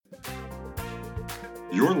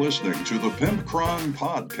You're listening to the Pimpcron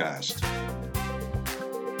Podcast.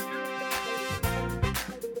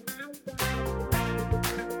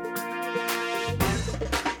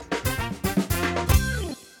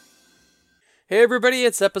 Hey everybody,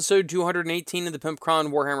 it's episode 218 of the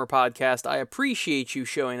Pimpcron Warhammer Podcast. I appreciate you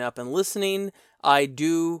showing up and listening. I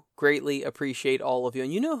do greatly appreciate all of you.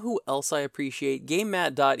 And you know who else I appreciate?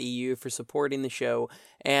 GameMat.eu for supporting the show.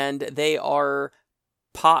 And they are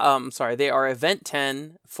they are Event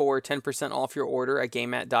 10 for 10% off your order at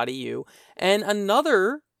GameMat.eu. And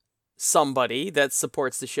another somebody that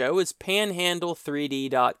supports the show is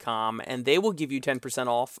Panhandle3D.com, and they will give you 10%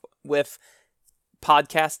 off with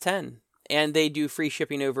Podcast 10. And they do free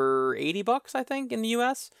shipping over $80, I think, in the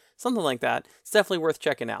US. Something like that. It's definitely worth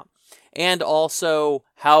checking out. And also,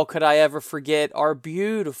 how could I ever forget our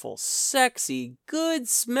beautiful, sexy,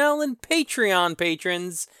 good-smelling Patreon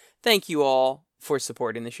patrons? Thank you all for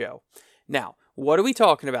supporting the show. Now, what are we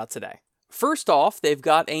talking about today? First off, they've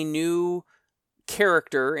got a new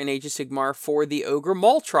character in Age of Sigmar for the Ogre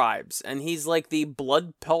Maul tribes. And he's like the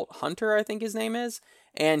Blood Pelt Hunter, I think his name is.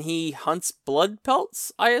 And he hunts blood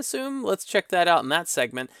pelts, I assume. Let's check that out in that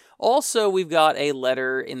segment. Also, we've got a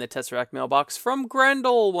letter in the Tesseract mailbox from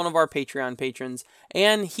Grendel, one of our Patreon patrons.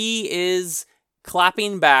 And he is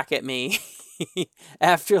clapping back at me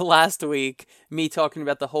after last week, me talking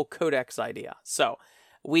about the whole Codex idea. So,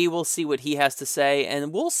 we will see what he has to say,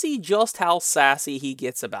 and we'll see just how sassy he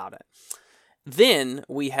gets about it. Then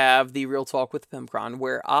we have the Real Talk with Pimpcron,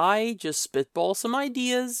 where I just spitball some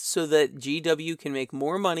ideas so that GW can make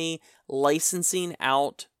more money licensing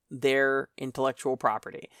out their intellectual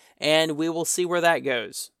property. And we will see where that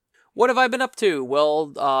goes. What have I been up to?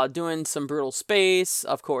 Well, doing some Brutal Space,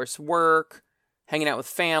 of course, work, hanging out with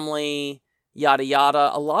family, yada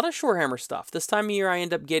yada. A lot of Shorehammer stuff. This time of year I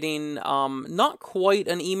end up getting not quite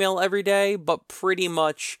an email every day, but pretty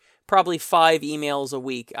much probably 5 emails a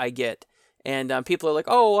week I get. And people are like,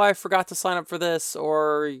 oh, I forgot to sign up for this,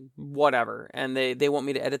 or whatever. And they want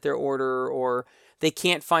me to edit their order, or they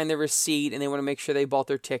can't find their receipt, and they want to make sure they bought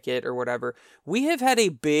their ticket, or whatever. We have had a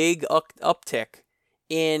big uptick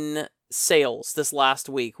in sales this last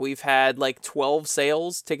week. We've had like 12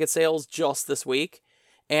 ticket sales just this week.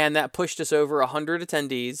 And that pushed us over 100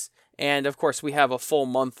 attendees. And of course, we have a full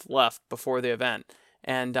month left before the event.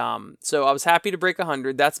 And so I was happy to break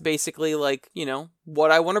 100. That's basically like, what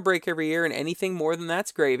I want to break every year, and anything more than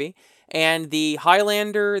that's gravy. And the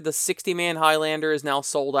Highlander, the 60-man Highlander is now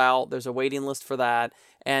sold out. There's a waiting list for that.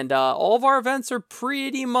 And all of our events are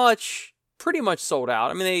pretty much sold out.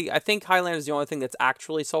 I mean, I think Highlander is the only thing that's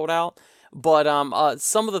actually sold out. But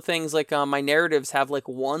some of the things, like my narratives have like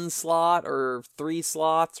 1 slot or 3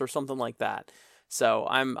 slots or something like that. So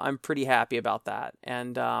I'm pretty happy about that,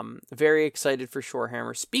 and very excited for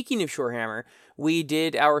Shorehammer. Speaking of Shorehammer, we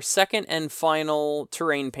did our second and final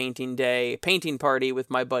terrain painting party with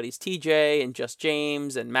my buddies TJ and Just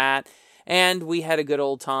James and Matt, and we had a good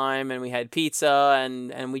old time, and we had pizza,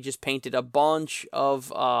 and we just painted a bunch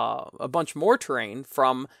more terrain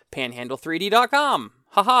from Panhandle3D.com.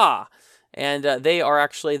 Haha! And they are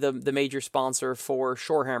actually the major sponsor for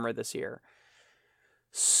Shorehammer this year.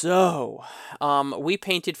 So, we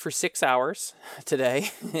painted for 6 hours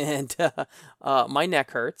today, and my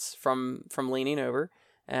neck hurts from leaning over,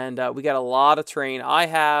 and we got a lot of terrain. I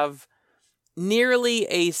have nearly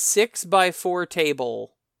a 6x4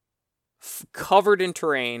 table covered in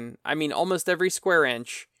terrain. I mean, almost every square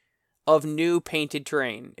inch of new painted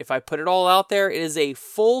terrain. If I put it all out there, it is a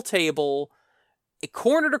full table,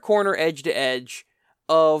 corner to corner, edge to edge,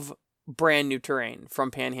 of brand new terrain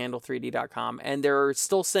from Panhandle3D.com, and they're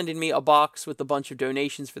still sending me a box with a bunch of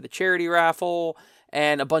donations for the charity raffle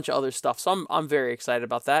and a bunch of other stuff. So I'm very excited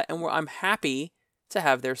about that, and I'm happy to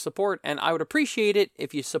have their support, and I would appreciate it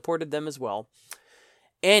if you supported them as well.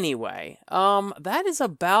 Anyway, that is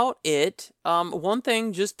about it. One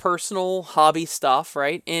thing, just personal hobby stuff,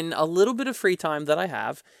 right? In a little bit of free time that I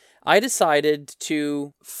have, I decided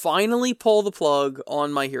to finally pull the plug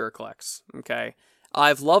on my HeroClix. Okay.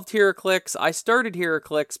 I've loved HeroClix. I started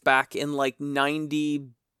HeroClix back in like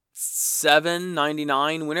 97,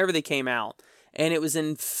 99, whenever they came out. And it was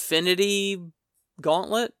Infinity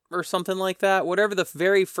Gauntlet or something like that. Whatever the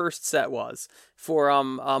very first set was. For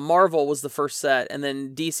Marvel was the first set. And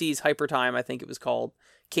then DC's Hyper Time, I think it was called,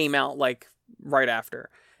 came out like right after.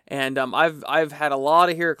 And I've had a lot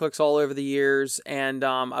of HeroClix all over the years. And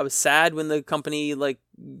I was sad when the company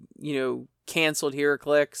canceled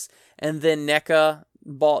HeroClix, and then NECA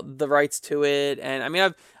bought the rights to it. And I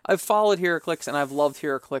mean, I've followed HeroClix, and I've loved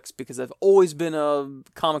HeroClix because I've always been a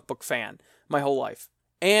comic book fan my whole life.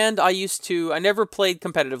 And I never played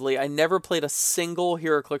competitively. I never played a single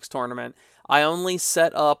HeroClix tournament. I only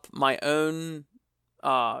set up my own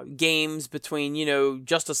games between,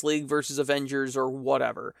 Justice League versus Avengers or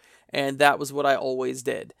whatever. And that was what I always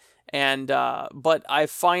did. And, but I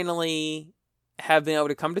finally have been able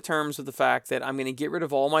to come to terms with the fact that I'm going to get rid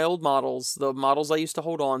of all my old models, the models I used to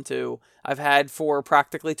hold on to. I've had for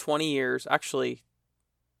practically 20 years. Actually,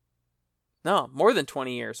 no, more than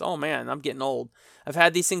 20 years. Oh man, I'm getting old. I've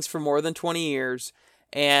had these things for more than 20 years,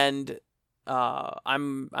 and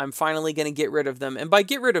I'm finally going to get rid of them. And by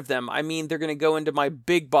get rid of them, I mean they're going to go into my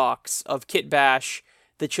big box of Kit Bash.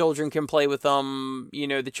 The children can play with them.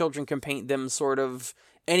 The children can paint them, sort of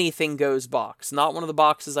anything goes box. Not one of the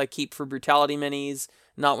boxes I keep for Brutality minis.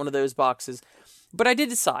 Not one of those boxes. But I did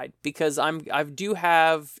decide, because I do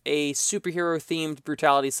have a superhero themed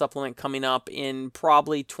Brutality supplement coming up in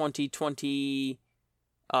probably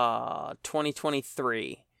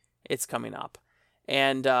 2023. It's coming up.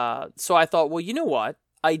 And so I thought, well, you know what?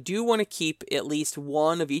 I do want to keep at least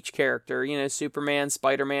one of each character, Superman,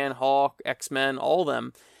 Spider-Man, Hawk, X-Men, all of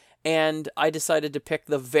them. And I decided to pick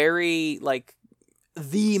the very,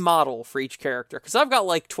 the model for each character, because I've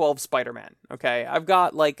got 12 Spider-Man. Okay, I've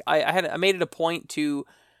got I made it a point to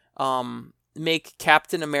make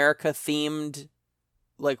Captain America themed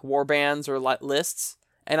war bands or lists,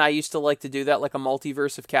 and I used to like to do that, like a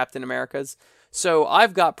multiverse of Captain Americas. So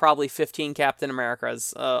I've got probably 15 Captain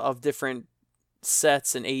Americas of different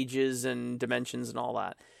sets and ages and dimensions and all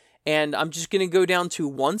that. And I'm just gonna go down to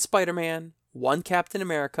one Spider-Man, one Captain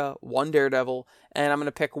America, one Daredevil, and I'm going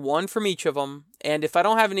to pick one from each of them. And if I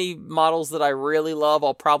don't have any models that I really love,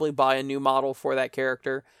 I'll probably buy a new model for that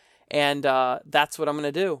character. And that's what I'm going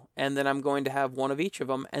to do. And then I'm going to have one of each of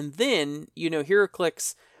them. And then,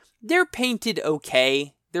 HeroClix, they're painted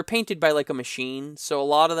okay. They're painted by a machine. So a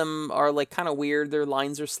lot of them are kind of weird. Their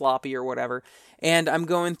lines are sloppy or whatever. And I'm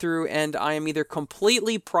going through and I am either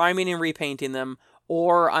completely priming and repainting them,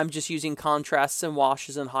 or I'm just using contrasts and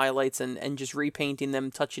washes and highlights and just repainting them,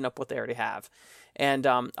 touching up what they already have. And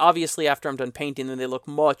obviously, after I'm done painting them, they look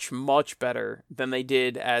much, much better than they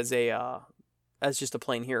did as just a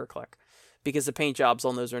plain HeroClix, because the paint jobs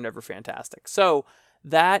on those are never fantastic. So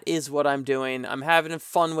that is what I'm doing. I'm having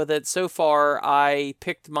fun with it. So far, I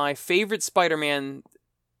picked my favorite Spider-Man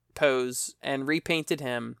pose and repainted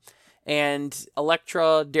him. And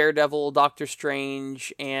Elektra, Daredevil, Doctor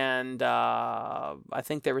Strange, and I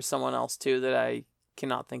think there was someone else too that I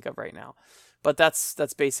cannot think of right now. But that's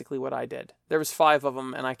basically what I did. There was 5 of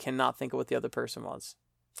them, and I cannot think of what the other person was.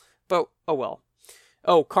 But, oh well.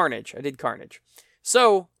 Oh, Carnage. I did Carnage.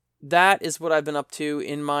 So, that is what I've been up to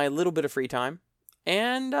in my little bit of free time.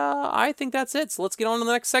 And I think that's it. So let's get on to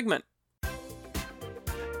the next segment.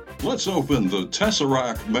 Let's open the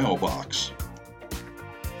Tesseract mailbox.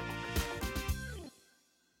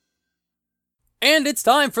 And it's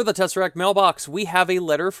time for the Tesseract mailbox. We have a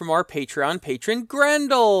letter from our Patreon patron,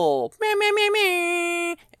 Grendel. Meh, meh, meh,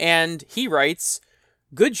 meh. And he writes,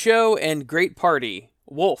 "Good show and great party.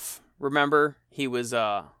 Wolf." Remember, he was,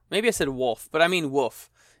 maybe I said wolf, but I mean wolf.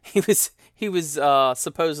 He was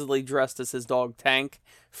supposedly dressed as his dog Tank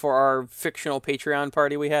for our fictional Patreon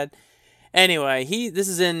party we had. Anyway, this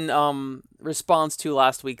is in response to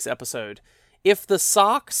last week's episode. If the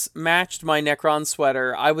socks matched my Necron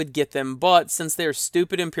sweater, I would get them, but since they're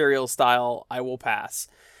stupid Imperial style, I will pass.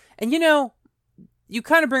 And you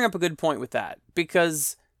kind of bring up a good point with that,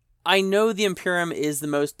 because I know the Imperium is the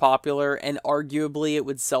most popular, and arguably it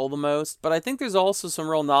would sell the most, but I think there's also some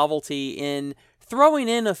real novelty in throwing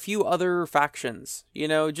in a few other factions,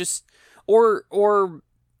 or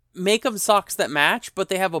make them socks that match, but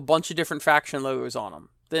they have a bunch of different faction logos on them.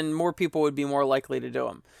 Then more people would be more likely to do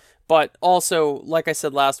them. But also, like I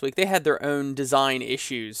said last week, they had their own design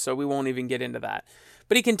issues, so we won't even get into that.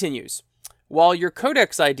 But he continues, "While your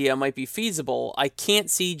Codex idea might be feasible, I can't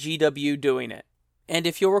see GW doing it. And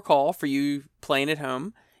if you'll recall, for you playing at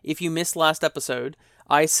home, if you missed last episode,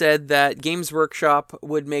 I said that Games Workshop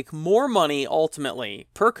would make more money ultimately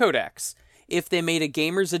per Codex if they made a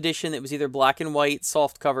Gamer's Edition that was either black and white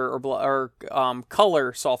softcover or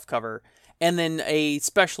color softcover, and then a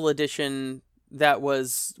special edition that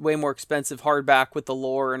was way more expensive hardback with the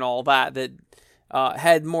lore and all that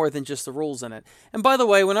had more than just the rules in it." And by the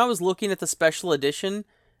way, when I was looking at the special edition,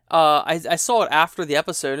 I saw it after the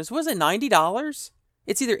episode. Was it $90?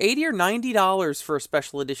 It's either $80 or $90 for a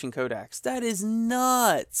special edition Codex. That is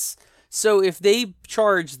nuts. So if they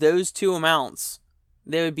charge those two amounts,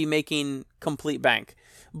 they would be making complete bank.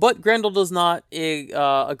 But Grendel does not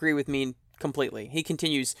agree with me completely. He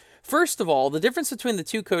continues, "First of all, the difference between the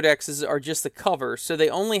two codexes are just the cover, so they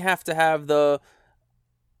only have to have the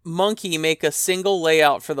Monkey make a single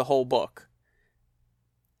layout for the whole book.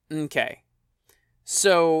 Okay.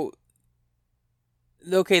 So,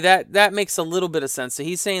 okay, that makes a little bit of sense. So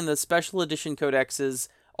he's saying the special edition codexes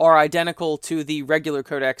are identical to the regular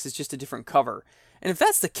codex, it's just a different cover. And if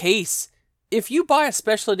that's the case, if you buy a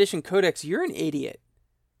special edition codex, you're an idiot.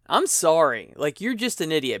 I'm sorry. Like, you're just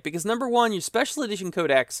an idiot. Because number one, your special edition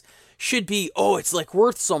codex should be, oh, it's like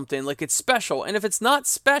worth something, like it's special. And if it's not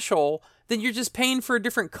special, then you're just paying for a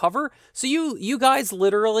different cover. So you guys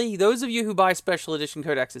literally, those of you who buy special edition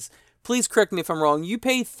codexes, please correct me if I'm wrong, you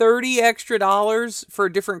pay $30 extra for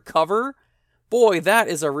a different cover? Boy, that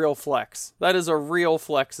is a real flex. That is a real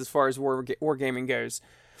flex as far as wargaming goes.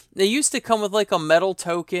 They used to come with like a metal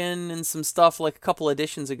token and some stuff like a couple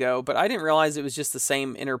editions ago, but I didn't realize it was just the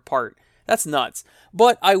same inner part. That's nuts.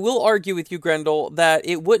 But I will argue with you, Grendel, that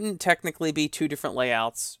it wouldn't technically be two different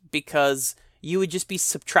layouts because you would just be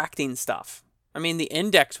subtracting stuff. I mean, the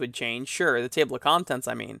index would change, sure, the table of contents,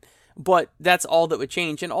 I mean, but that's all that would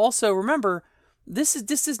change. And also, remember, this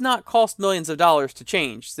does not cost millions of dollars to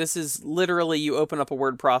change. This is literally you open up a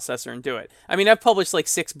word processor and do it. I mean, I've published like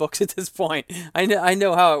 6 books at this point. I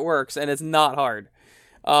know how it works, and it's not hard.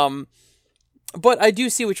 But I do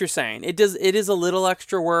see what you're saying. It is a little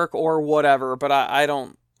extra work or whatever, but I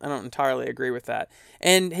don't entirely agree with that.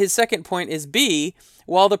 And his second point is B,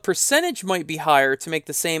 while the percentage might be higher to make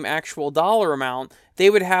the same actual dollar amount, they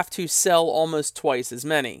would have to sell almost twice as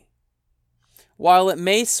many. While it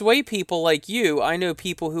may sway people like you, I know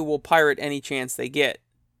people who will pirate any chance they get.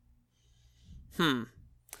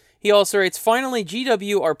 He also writes, finally,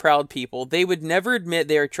 GW are proud people. They would never admit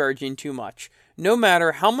they are charging too much. No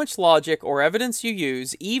matter how much logic or evidence you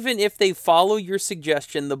use, even if they follow your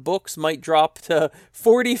suggestion, the books might drop to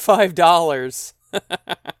 $45.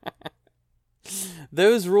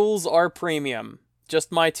 Those rules are premium.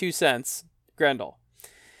 Just my 2 cents. Grendel.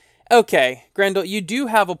 Okay, Grendel, you do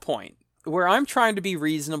have a point. Where I'm trying to be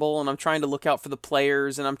reasonable and I'm trying to look out for the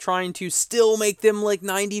players and I'm trying to still make them like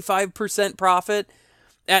 95% profit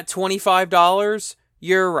at $25,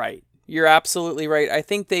 you're right. You're absolutely right. I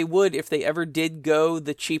think they would, if they ever did go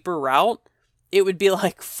the cheaper route, it would be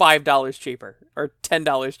like $5 cheaper or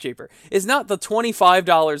 $10 cheaper. It's not the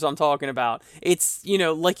 $25 I'm talking about. It's,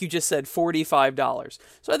 like you just said, $45.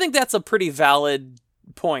 So I think that's a pretty valid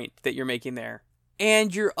point that you're making there.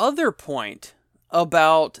 And your other point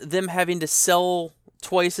about them having to sell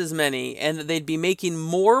twice as many and that they'd be making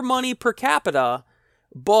more money per capita,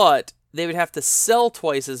 but they would have to sell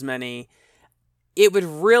twice as many, it would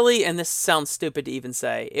really, and this sounds stupid to even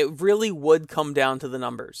say, it really would come down to the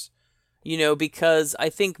numbers. Because I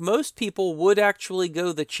think most people would actually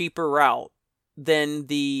go the cheaper route than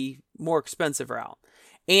the more expensive route.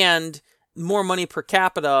 And more money per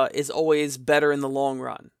capita is always better in the long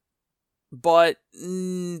run. But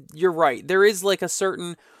you're right. There is like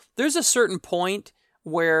there's a certain point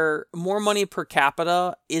where more money per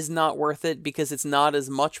capita is not worth it because it's not as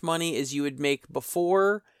much money as you would make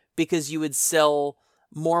before because you would sell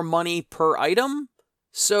more money per item.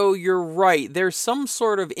 So you're right. There's some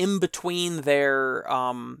sort of in between there,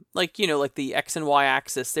 like the X and Y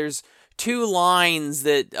axis. There's 2 lines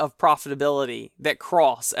of profitability that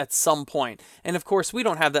cross at some point. And of course, we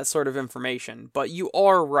don't have that sort of information, but you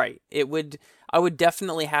are right. I would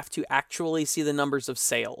definitely have to actually see the numbers of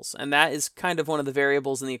sales. And that is kind of one of the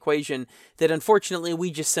variables in the equation that unfortunately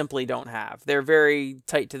we just simply don't have. They're very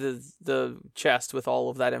tight to the chest with all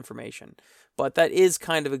of that information. But that is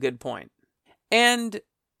kind of a good point. And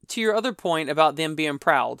to your other point about them being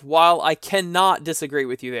proud, while I cannot disagree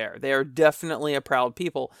with you there, they are definitely a proud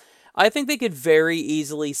people. I think they could very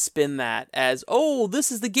easily spin that as, oh, this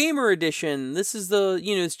is the gamer edition. This is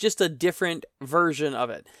it's just a different version of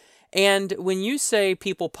it. And when you say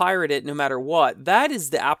people pirate it no matter what, that is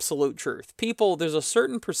the absolute truth. There's a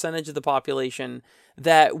certain percentage of the population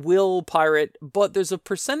that will pirate, but there's a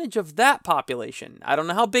percentage of that population. I don't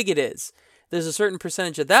know how big it is. There's a certain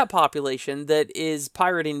percentage of that population that is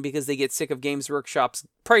pirating because they get sick of Games Workshop's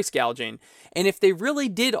price gouging. And if they really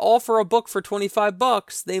did offer a book for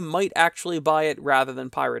 $25, they might actually buy it rather than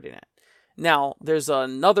pirating it. Now, there's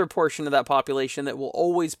another portion of that population that will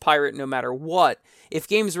always pirate no matter what. If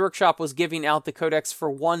Games Workshop was giving out the codex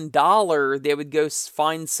for $1, they would go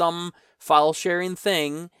find some file sharing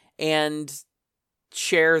thing and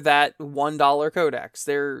share that $1 codex.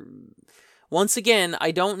 Once again,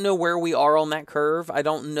 I don't know where we are on that curve. I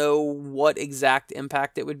don't know what exact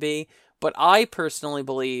impact it would be, but I personally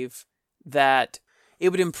believe that it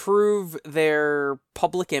would improve their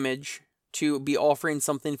public image to be offering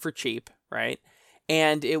something for cheap, right?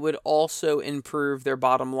 And it would also improve their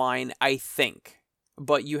bottom line, I think.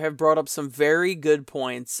 but you have brought up some very good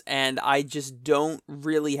points, and I just don't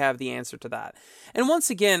really have the answer to that. And once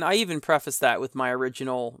again, I even preface that with my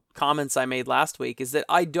original comments I made last week, is that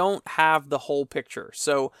I don't have the whole picture.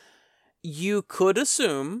 So you could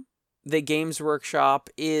assume that Games Workshop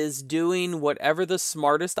is doing whatever the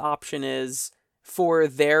smartest option is for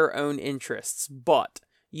their own interests, but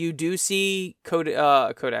you do see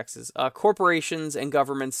codexes, corporations and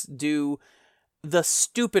governments do the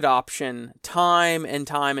stupid option time and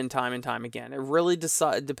time and time and time again. It really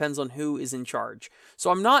depends on who is in charge. So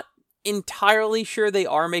I'm not entirely sure they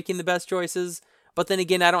are making the best choices, but then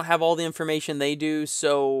again, I don't have all the information they do,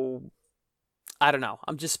 so I don't know.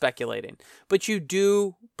 I'm just speculating. But you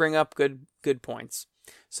do bring up good points.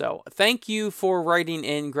 So thank you for writing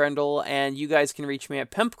in, Grendel, and you guys can reach me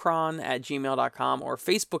at pimpcron@gmail.com or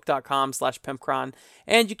facebook.com/pimpcron,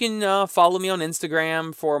 and you can follow me on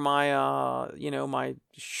Instagram for my my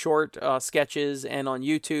short sketches, and on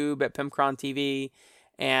YouTube at pimpcron TV,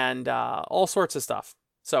 and all sorts of stuff.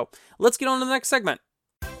 So let's get on to the next segment.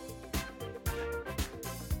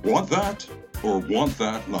 Want that or want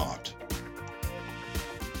that not?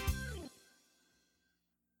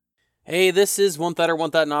 Hey, this is Want That or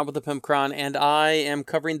Want That Not with the Pimpcron, and I am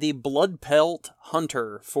covering the Bloodpelt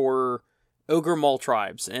Hunter for Ogre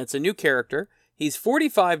Mawtribes, and it's a new character. He's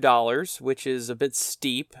 $45, which is a bit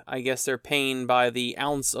steep. I guess they're paying by the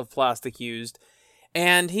ounce of plastic used.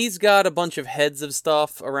 And he's got a bunch of heads of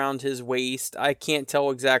stuff around his waist. I can't tell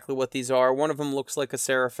exactly what these are. One of them looks like a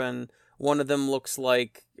Seraphim. One of them looks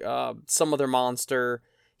like some other monster.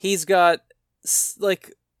 He's got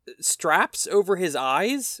straps over his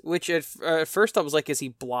eyes, which at first I was like, is he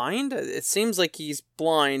blind? It seems like he's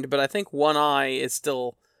blind, but I think one eye is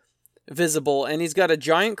still visible, and he's got a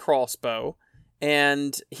giant crossbow,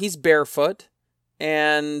 and he's barefoot,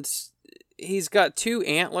 and he's got two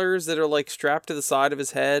antlers that are like strapped to the side of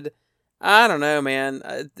his head. I don't know, man.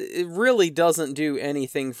 It really doesn't do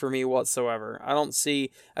anything for me whatsoever. I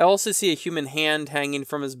also see a human hand hanging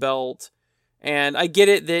from his belt. And I get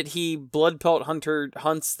it that he Bloodpelt Hunter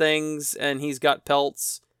hunts things and he's got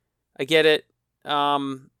pelts. I get it.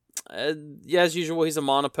 As usual, he's a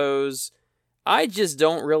monopose. I just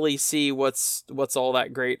don't really see what's all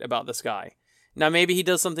that great about this guy. Now, maybe he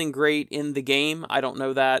does something great in the game. I don't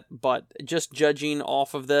know that. But just judging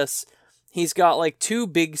off of this, he's got like two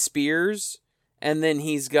big spears. And then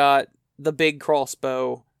he's got the big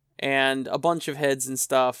crossbow and a bunch of heads and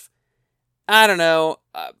stuff. I don't know.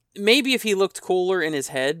 Maybe if he looked cooler in his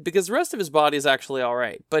head, because the rest of his body is actually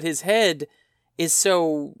alright. But his head is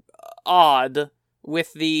so odd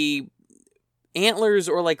with the antlers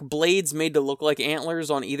or like blades made to look like antlers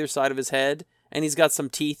on either side of his head. And he's got some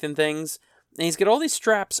teeth and things. And he's got all these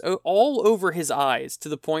straps all over his eyes to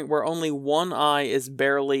the point where only one eye is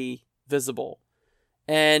barely visible.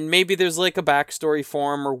 And maybe there's like a backstory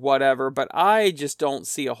for him or whatever, but I just don't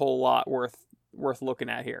see a whole lot worth looking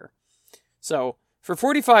at here. So for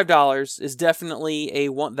 $45 is definitely a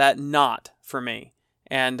want that not for me.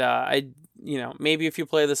 And maybe if you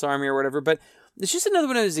play this army or whatever, but it's just another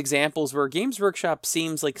one of those examples where Games Workshop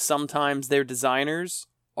seems like sometimes their designers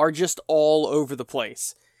are just all over the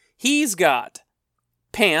place. He's got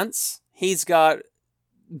pants, he's got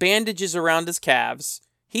bandages around his calves,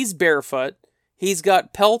 he's barefoot, he's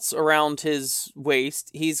got pelts around his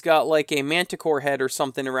waist, he's got like a manticore head or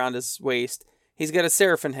something around his waist. He's got a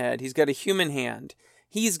Seraphim head. He's got a human hand.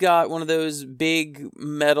 He's got one of those big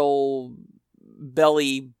metal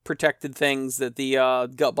belly protected things that the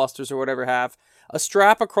Gutbusters or whatever have. A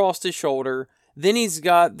strap across his shoulder. Then he's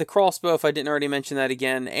got the crossbow, if I didn't already mention that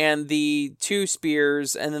again, and the two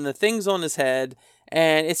spears, and then the things on his head.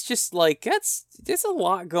 And it's just like, there's a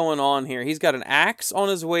lot going on here. He's got an axe on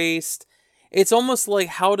his waist. It's almost like,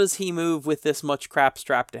 how does he move with this much crap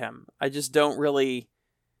strapped to him? I just don't really...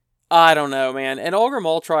 I don't know, man. And Ogre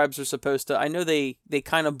Mawtribes are supposed to... I know they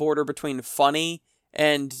kind of border between funny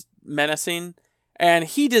and menacing. And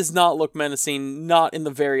he does not look menacing, not in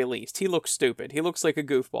the very least. He looks stupid. He looks like a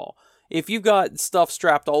goofball. If you've got stuff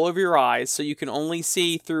strapped all over your eyes so you can only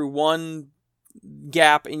see through one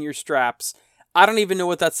gap in your straps, I don't even know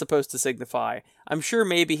what that's supposed to signify. I'm sure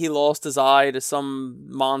maybe he lost his eye to some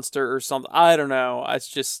monster or something. I don't know. It's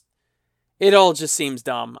just... It all just seems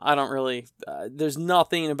dumb. I don't really... there's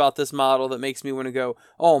nothing about this model that makes me want to go,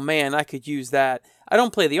 oh man, I could use that. I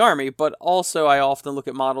don't play the army, but also I often look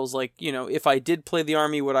at models like, if I did play the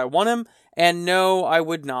army, would I want him? And no, I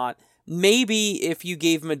would not. Maybe if you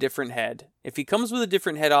gave him a different head. If he comes with a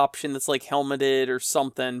different head option that's like helmeted or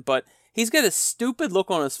something, but he's got a stupid look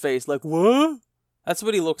on his face, like, what? That's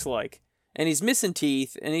what he looks like. And he's missing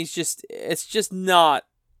teeth, and it's just not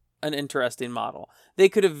an interesting model. They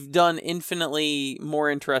could have done infinitely more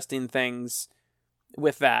interesting things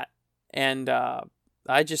with that. And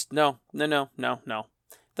I just, no.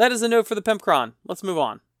 That is a no for the Pimpcron. Let's move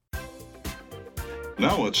on.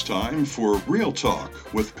 Now it's time for Real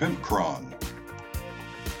Talk with Pimpcron.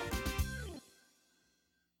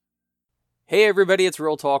 Hey everybody, it's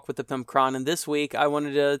Real Talk with the Pimpcron, and this week I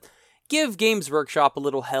wanted to give Games Workshop a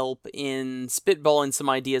little help in spitballing some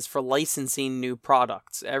ideas for licensing new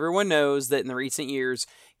products. Everyone knows that in the recent years,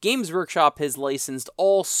 Games Workshop has licensed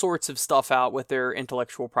all sorts of stuff out with their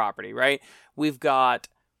intellectual property, right? We've got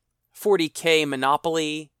 40K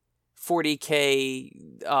Monopoly,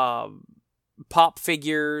 40K Pop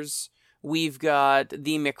figures, we've got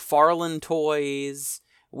the McFarlane toys,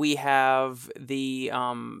 we have the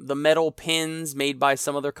metal pins made by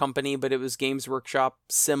some other company, but it was Games Workshop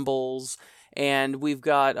symbols. And we've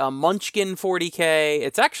got Munchkin 40K.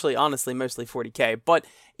 It's actually, honestly, mostly 40K. But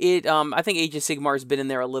I think Age of Sigmar has been in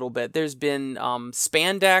there a little bit. There's been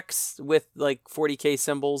spandex with like 40K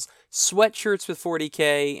symbols, sweatshirts with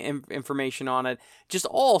 40K information on it, just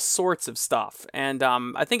all sorts of stuff. And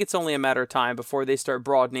I think it's only a matter of time before they start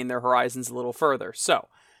broadening their horizons a little further. So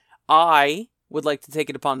I would like to take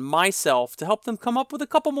it upon myself to help them come up with a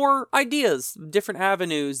couple more ideas, different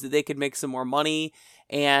avenues that they could make some more money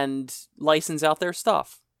and license out their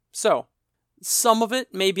stuff. So, some of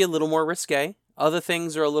it may be a little more risque. Other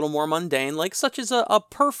things are a little more mundane, like such as a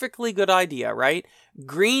perfectly good idea, right?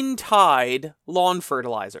 Green Tide lawn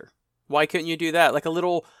fertilizer. Why couldn't you do that? Like a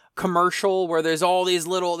little commercial where there's all these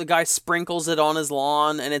the guy sprinkles it on his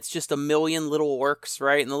lawn and it's just a million little orcs,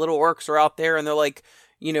 right? And the little orcs are out there and they're like,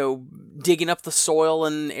 digging up the soil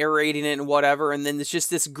and aerating it and whatever, and then it's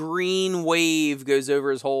just this green wave goes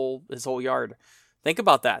over his whole yard. Think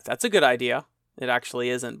about that. That's a good idea. It actually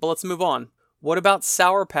isn't. But let's move on. What about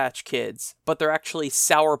Sour Patch Kids? But they're actually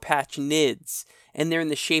Sour Patch Nids, and they're in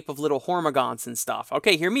the shape of little hormigons and stuff.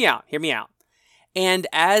 Okay, hear me out. And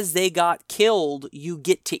as they got killed, you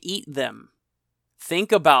get to eat them.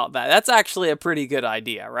 Think about that. That's actually a pretty good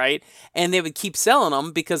idea, right? And they would keep selling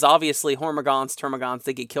them because obviously termagants,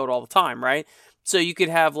 they get killed all the time, right? So you could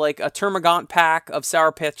have like a termagant pack of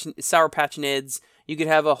Sour Patch Nids. You could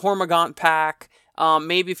have a hormigant pack.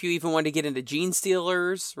 Maybe if you even want to get into Gene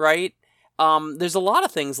Stealers, right? There's a lot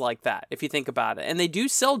of things like that if you think about it. And they do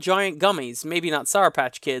sell giant gummies. Maybe not Sour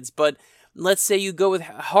Patch Kids, but let's say you go with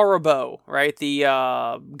Haribo, right?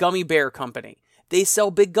 The gummy bear company. They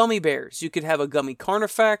sell big gummy bears. You could have a gummy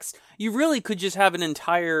Carnifex. You really could just have an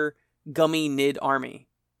entire gummy Nid army.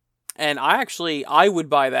 And I would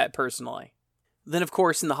buy that personally. Then, of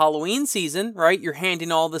course, in the Halloween season, right, you're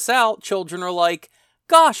handing all this out. Children are like,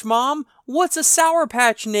 gosh, Mom, what's a Sour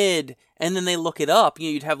Patch Nid? And then they look it up.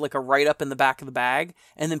 You'd have like a write-up in the back of the bag.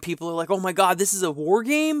 And then people are like, oh my God, this is a war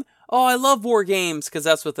game? Oh, I love war games. Because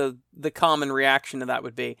that's what the common reaction to that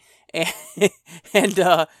would be. And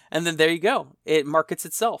then there you go. It markets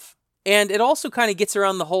itself. And it also kind of gets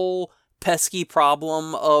around the whole pesky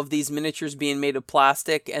problem of these miniatures being made of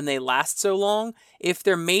plastic and they last so long. If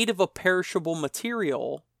they're made of a perishable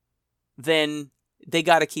material, then they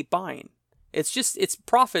got to keep buying. It's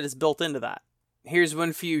profit is built into that. Here's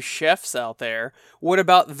one for you chefs out there. What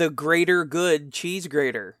about the Greater Good cheese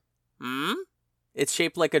grater? It's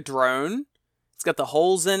shaped like a drone. It's got the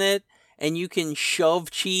holes in it. And you can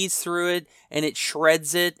shove cheese through it, and it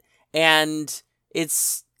shreds it, and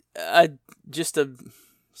it's just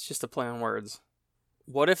a play on words.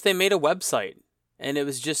 What if they made a website, and it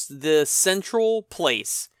was just the central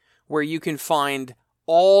place where you can find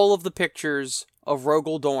all of the pictures of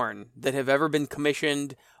Rogel Dorn that have ever been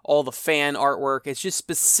commissioned, all the fan artwork. It's just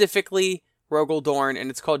specifically Rogel Dorn,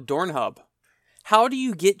 and it's called Dornhub. How do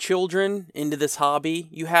you get children into this hobby?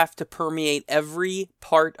 You have to permeate every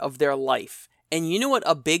part of their life. And you know what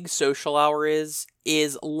a big social hour is?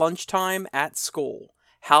 Is lunchtime at school.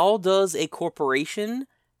 How does a corporation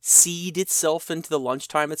seed itself into the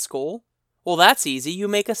lunchtime at school? Well, that's easy. You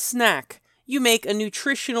make a snack. You make a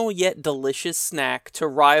nutritional yet delicious snack to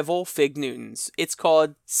rival Fig Newtons. It's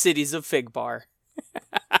called Cities of Fig Bar.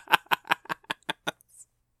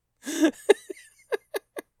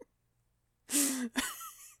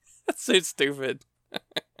 That's so stupid.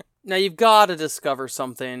 Now you've got to discover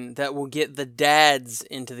something that will get the dads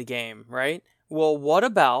into the game, right? Well, what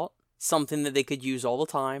about something that they could use all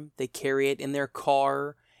the time? They carry it in their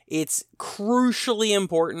car. It's crucially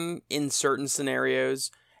important in certain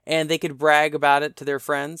scenarios, and they could brag about it to their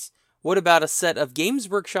friends. What about a set of Games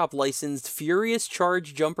Workshop licensed Furious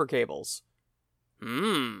Charge jumper cables?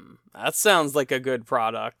 That sounds like a good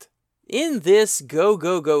product. In this go,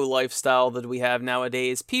 go, go lifestyle that we have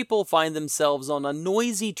nowadays, people find themselves on a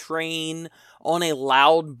noisy train, on a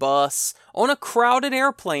loud bus, on a crowded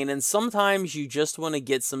airplane, and sometimes you just want to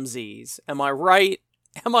get some Z's. Am I right?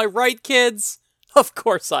 Am I right, kids? Of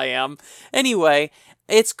course I am. Anyway,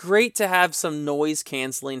 it's great to have some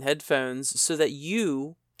noise-canceling headphones so that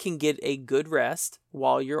you can get a good rest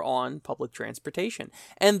while you're on public transportation.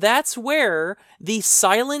 And that's where the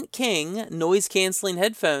Silent King noise-canceling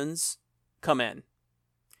headphones come in.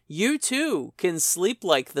 You too can sleep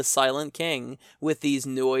like the Silent King with these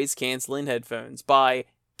noise-canceling headphones by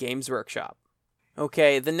Games Workshop.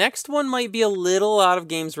 Okay, the next one might be a little out of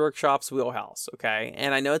Games Workshop's wheelhouse, okay?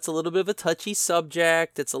 And I know it's a little bit of a touchy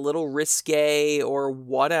subject, it's a little risque or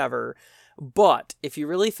whatever, but if you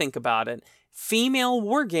really think about it, female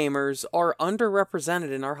wargamers are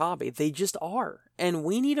underrepresented in our hobby. They just are. And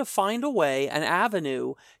we need to find a way, an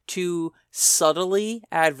avenue, to subtly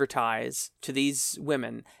advertise to these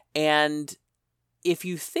women. And if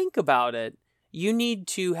you think about it, you need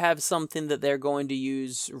to have something that they're going to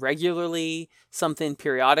use regularly, something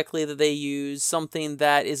periodically that they use, something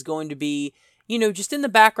that is going to be, just in the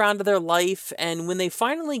background of their life. And when they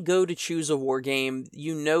finally go to choose a war game,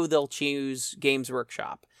 they'll choose Games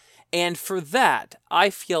Workshop. And for that, I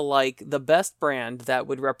feel like the best brand that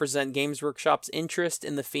would represent Games Workshop's interest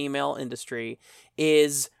in the female industry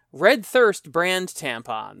is Red Thirst brand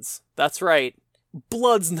tampons. That's right.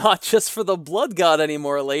 Blood's not just for the blood god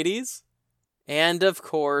anymore, ladies. And of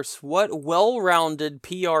course, what well-rounded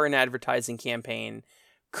PR and advertising campaign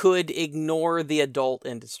could ignore the adult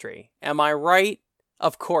industry? Am I right?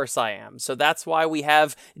 Of course I am. So that's why we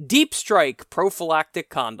have Deep Strike prophylactic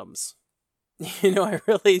condoms. I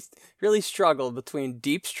really struggled between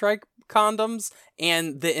Deep Strike condoms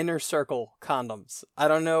and the Inner Circle condoms. I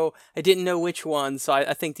don't know. I didn't know which one, so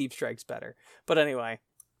I think Deep Strike's better. But anyway.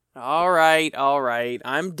 All right.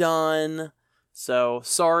 I'm done. So,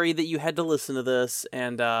 sorry that you had to listen to this,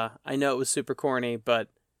 and I know it was super corny, but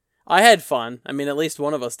I had fun. I mean, at least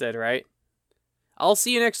one of us did, right? I'll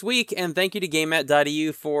see you next week, and thank you to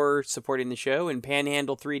GameMat.eu for supporting the show, and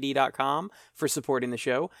Panhandle3D.com for supporting the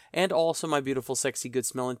show, and also my beautiful, sexy,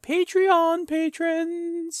 good-smelling Patreon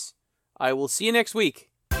patrons. I will see you next week.